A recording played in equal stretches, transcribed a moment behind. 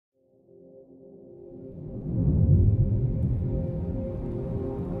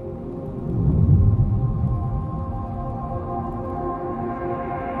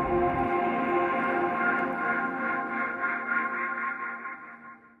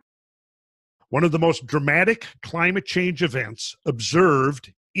One of the most dramatic climate change events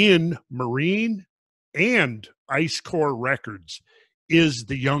observed in marine and ice core records is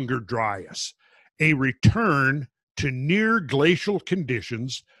the Younger Dryas, a return to near glacial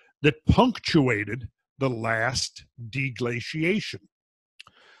conditions that punctuated the last deglaciation.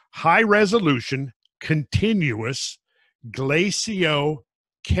 High resolution, continuous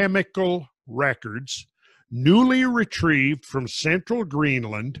glaciochemical records, newly retrieved from central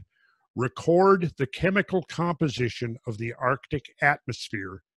Greenland, record the chemical composition of the Arctic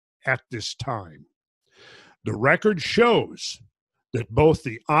atmosphere at this time. The record shows that both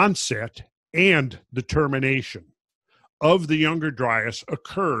the onset and the termination of the Younger Dryas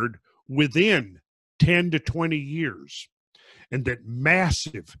occurred within 10 to 20 years, and that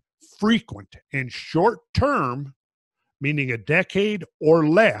massive, frequent, and short-term, meaning a decade or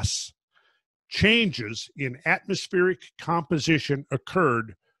less, changes in atmospheric composition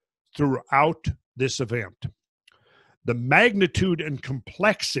occurred throughout this event. The magnitude and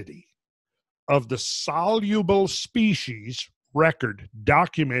complexity of the soluble species record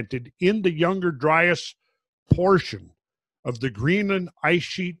documented in the Younger Dryas portion of the Greenland Ice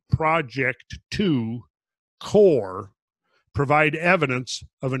Sheet Project 2 core provide evidence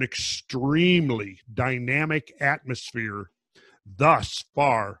of an extremely dynamic atmosphere thus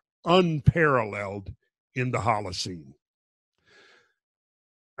far unparalleled in the Holocene.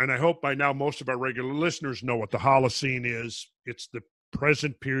 And I hope by now most of our regular listeners know what the Holocene is. It's the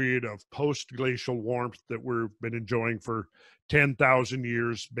present period of post-glacial warmth that we've been enjoying for 10,000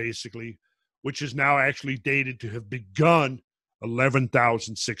 years, basically, which is now actually dated to have begun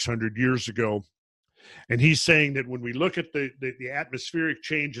 11,600 years ago. And he's saying that when we look at the atmospheric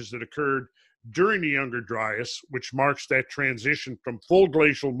changes that occurred during the Younger Dryas, which marks that transition from full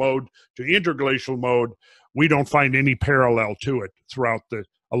glacial mode to interglacial mode, we don't find any parallel to it throughout the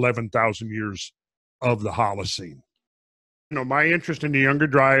 11,000 years of the Holocene. You know, my interest in the Younger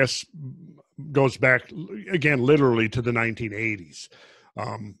Dryas goes back, again, literally to the 1980s.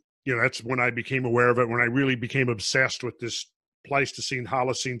 You know, that's when I became aware of it, when I really became obsessed with this Pleistocene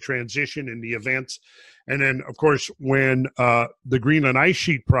Holocene transition and the events. And then, of course, when the Greenland Ice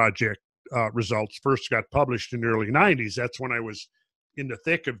Sheet Project results first got published in the early 90s, that's when I was in the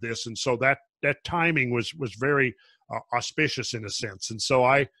thick of this. And so that timing was very auspicious in a sense. And so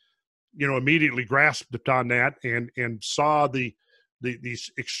I, you know, immediately grasped upon that and saw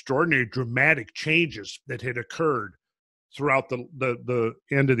these extraordinary dramatic changes that had occurred throughout the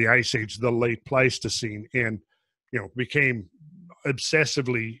end of the Ice Age, the late Pleistocene, and, you know, became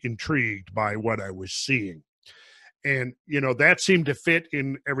obsessively intrigued by what I was seeing. And, you know, that seemed to fit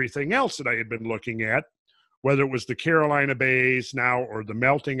in everything else that I had been looking at, whether it was the Carolina Bays now, or the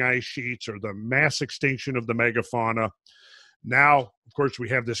melting ice sheets, or the mass extinction of the megafauna. Now, of course, we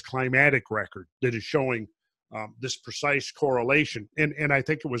have this climatic record that is showing this precise correlation. And I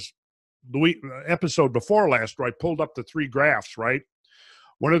think it was the episode before last where I pulled up the three graphs, right?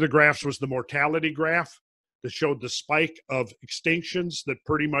 One of the graphs was the mortality graph that showed the spike of extinctions that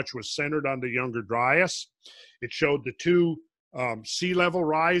pretty much was centered on the Younger Dryas. It showed the two sea level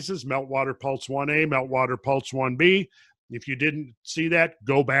rises, meltwater pulse 1A, meltwater pulse 1B. If you didn't see that,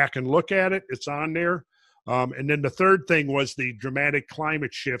 go back and look at it. It's on there. And then the third thing was the dramatic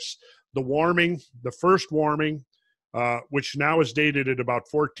climate shifts, the warming, the first warming, which now is dated at about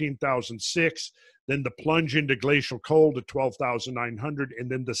 14,006, then the plunge into glacial cold at 12,900,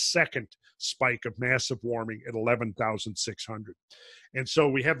 and then the second spike of massive warming at 11,600. And so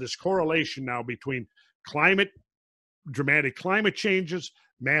we have this correlation now between dramatic climate changes,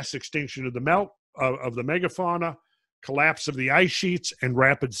 mass extinction of the of the megafauna, collapse of the ice sheets, and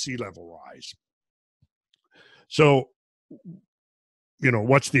rapid sea level rise. So, you know,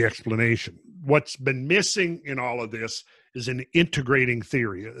 what's the explanation? What's been missing in all of this is an integrating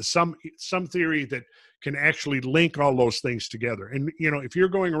theory, some theory that can actually link all those things together. And, you know, if you're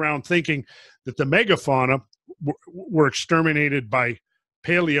going around thinking that the megafauna were exterminated by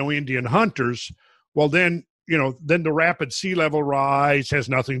Paleo-Indian hunters, well, then, you know, then the rapid sea level rise has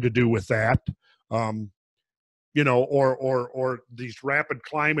nothing to do with that. You know, or these rapid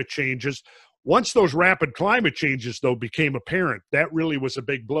climate changes. Once those rapid climate changes, though, became apparent, that really was a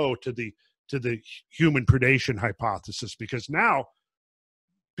big blow to the human predation hypothesis, because now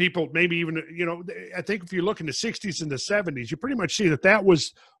people, maybe even, you know, I think if you look in the 60s and the 70s, you pretty much see that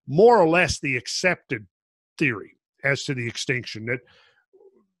was more or less the accepted theory as to the extinction. That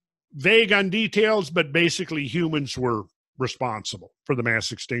vague on details, but basically humans were responsible for the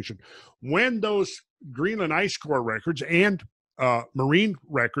mass extinction. When those Greenland ice core records and marine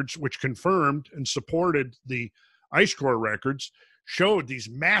records, which confirmed and supported the ice core records, showed these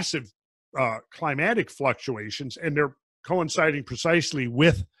massive climatic fluctuations, and they're coinciding precisely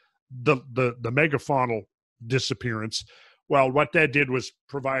with the megafaunal disappearance. Well, what that did was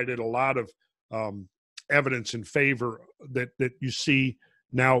provided a lot of evidence in favor that you see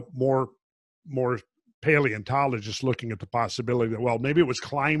now more paleontologists looking at the possibility that, well, maybe it was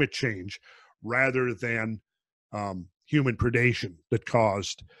climate change rather than human predation that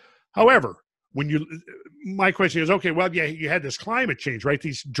caused. However, my question is, okay, well, yeah, you had this climate change, right?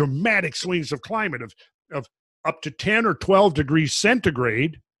 These dramatic swings of climate of up to 10 or 12 degrees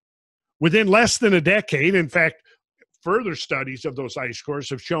centigrade within less than a decade. In fact, further studies of those ice cores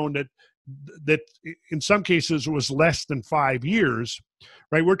have shown that in some cases it was less than 5 years,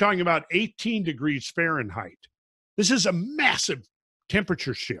 right? We're talking about 18 degrees Fahrenheit. This is a massive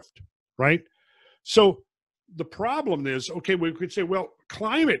temperature shift, right? So the problem is, okay, we could say, well,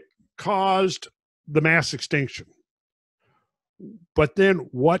 climate caused the mass extinction. But then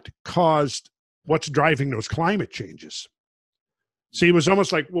what's driving those climate changes? See, it was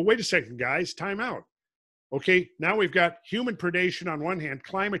almost like, well, wait a second, guys, time out. Okay, now we've got human predation on one hand,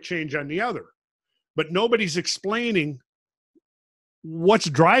 climate change on the other. But nobody's explaining what's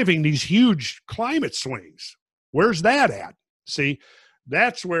driving these huge climate swings. Where's that at? See,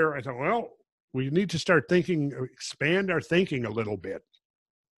 that's where I thought, well, we need to start thinking, expand our thinking a little bit.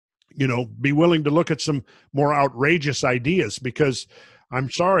 You know, be willing to look at some more outrageous ideas, because I'm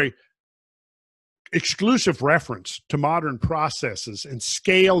sorry, exclusive reference to modern processes and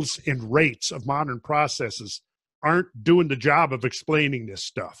scales and rates of modern processes aren't doing the job of explaining this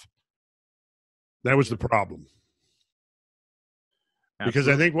stuff. That was the problem. Absolutely. Because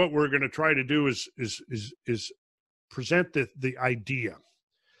I think what we're going to try to do is present the idea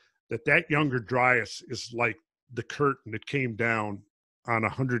that Younger Dryas is like the curtain that came down on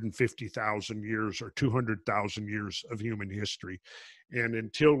 150,000 years or 200,000 years of human history. And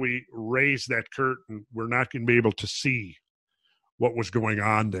until we raise that curtain, we're not going to be able to see what was going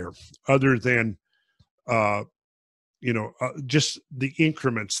on there, other than, just the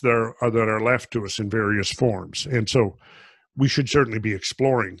increments that are left to us in various forms. And so we should certainly be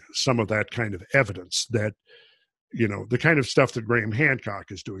exploring some of that kind of evidence, that, you know, the kind of stuff that Graham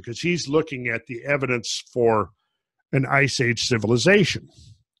Hancock is doing, because he's looking at the evidence for an ice age civilization,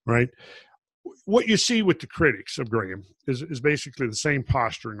 right? What you see with the critics of Graham is basically the same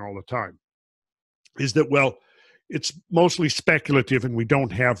posturing all the time, is that, well, it's mostly speculative and we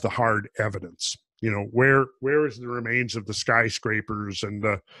don't have the hard evidence. You know, where is the remains of the skyscrapers and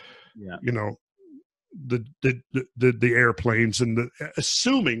the airplanes, and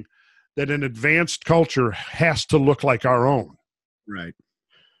assuming that an advanced culture has to look like our own. Right.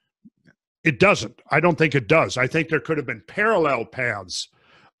 It doesn't. I don't think it does. I think there could have been parallel paths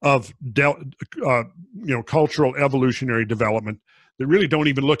of cultural evolutionary development that really don't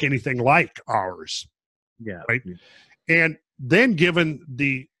even look anything like ours. Yeah. Right. Yeah. And then, given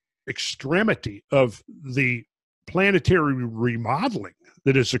the extremity of the planetary remodeling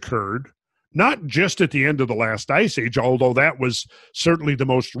that has occurred, not just at the end of the last ice age, although that was certainly the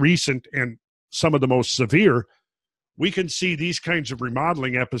most recent and some of the most severe, we can see these kinds of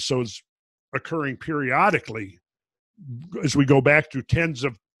remodeling episodes occurring periodically as we go back through tens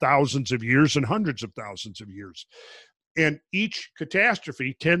of thousands of years and hundreds of thousands of years. And each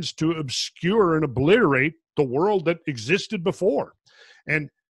catastrophe tends to obscure and obliterate the world that existed before. And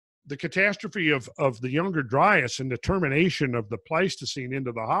the catastrophe of the Younger Dryas and the termination of the Pleistocene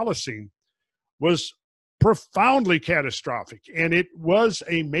into the Holocene was profoundly catastrophic. And it was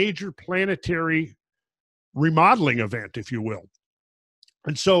a major planetary remodeling event, if you will.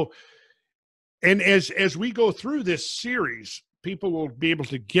 And so, and as we go through this series, people will be able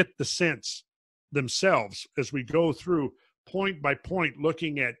to get the sense themselves as we go through point by point,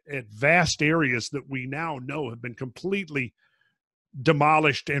 looking at vast areas that we now know have been completely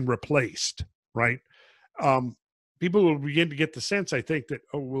demolished and replaced, right? People will begin to get the sense, I think, that,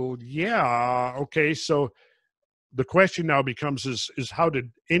 oh, well, yeah, okay, so the question now becomes is how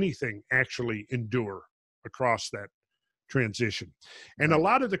did anything actually endure across that transition? And a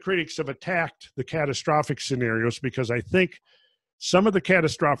lot of the critics have attacked the catastrophic scenarios because I think some of the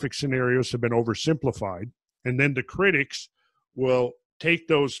catastrophic scenarios have been oversimplified, and then the critics will take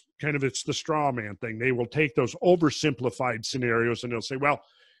those it's the straw man thing. They will take those oversimplified scenarios and they'll say, well,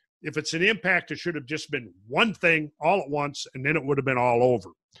 if it's an impact, it should have just been one thing all at once, and then it would have been all over.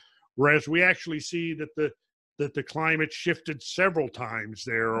 Whereas we actually see that the climate shifted several times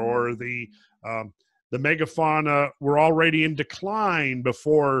there, or the megafauna were already in decline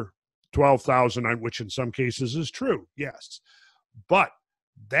before 12,000, which in some cases is true, yes. But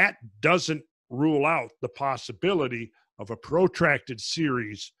that doesn't rule out the possibility of a protracted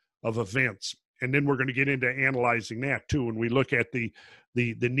series of events. And then we're going to get into analyzing that too. When we look at the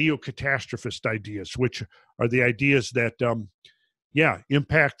neo-catastrophist ideas, which are the ideas that,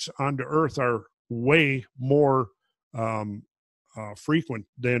 impacts onto Earth are way more frequent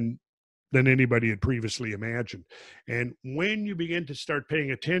than anybody had previously imagined. And when you begin to start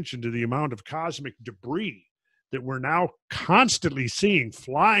paying attention to the amount of cosmic debris that we're now constantly seeing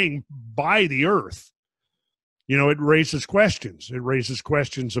flying by the Earth, it raises questions. It raises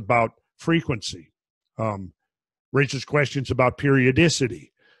questions about frequency, raises questions about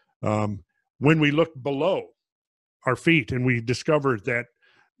periodicity. When we look below our feet and we discover that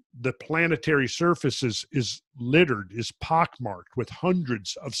the planetary surface is littered, is pockmarked with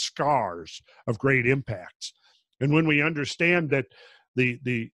hundreds of scars of great impacts. And when we understand that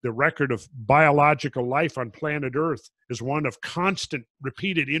the record of biological life on planet Earth is one of constant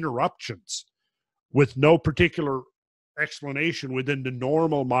repeated interruptions with no particular explanation within the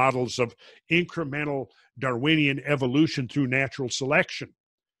normal models of incremental Darwinian evolution through natural selection,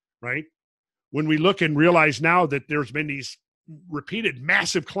 right? When we look and realize now that there's been these repeated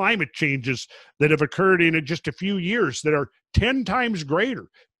massive climate changes that have occurred in just a few years that are 10 times greater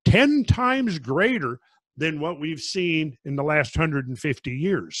than what we've seen in the last 150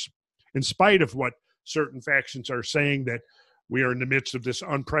 years, in spite of what certain factions are saying that we are in the midst of this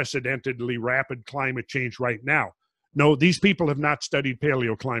unprecedentedly rapid climate change right now. No, these people have not studied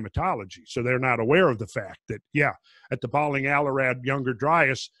paleoclimatology, so they're not aware of the fact that, at the Bowling Allerad Younger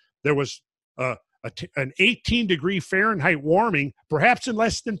Dryas, there was an 18-degree Fahrenheit warming, perhaps in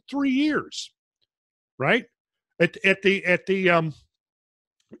less than 3 years, right? At the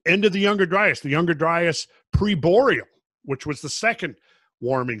end of the Younger Dryas pre-boreal, which was the second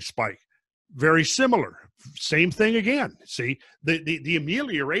warming spike, very similar. Same thing again. See, the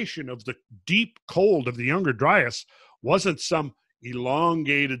amelioration of the deep cold of the Younger Dryas wasn't some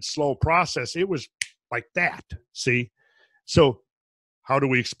elongated, slow process. It was like that. See, so how do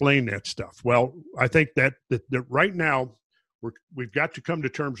we explain that stuff? Well, I think that right now we've got to come to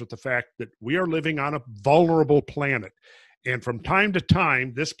terms with the fact that we are living on a vulnerable planet, and from time to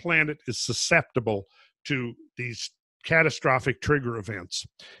time, this planet is susceptible to these catastrophic trigger events.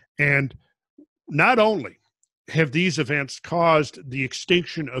 And not only have these events caused the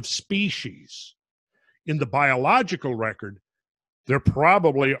extinction of species in the biological record, they're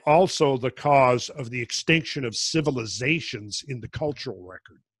probably also the cause of the extinction of civilizations in the cultural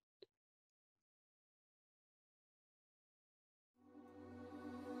record.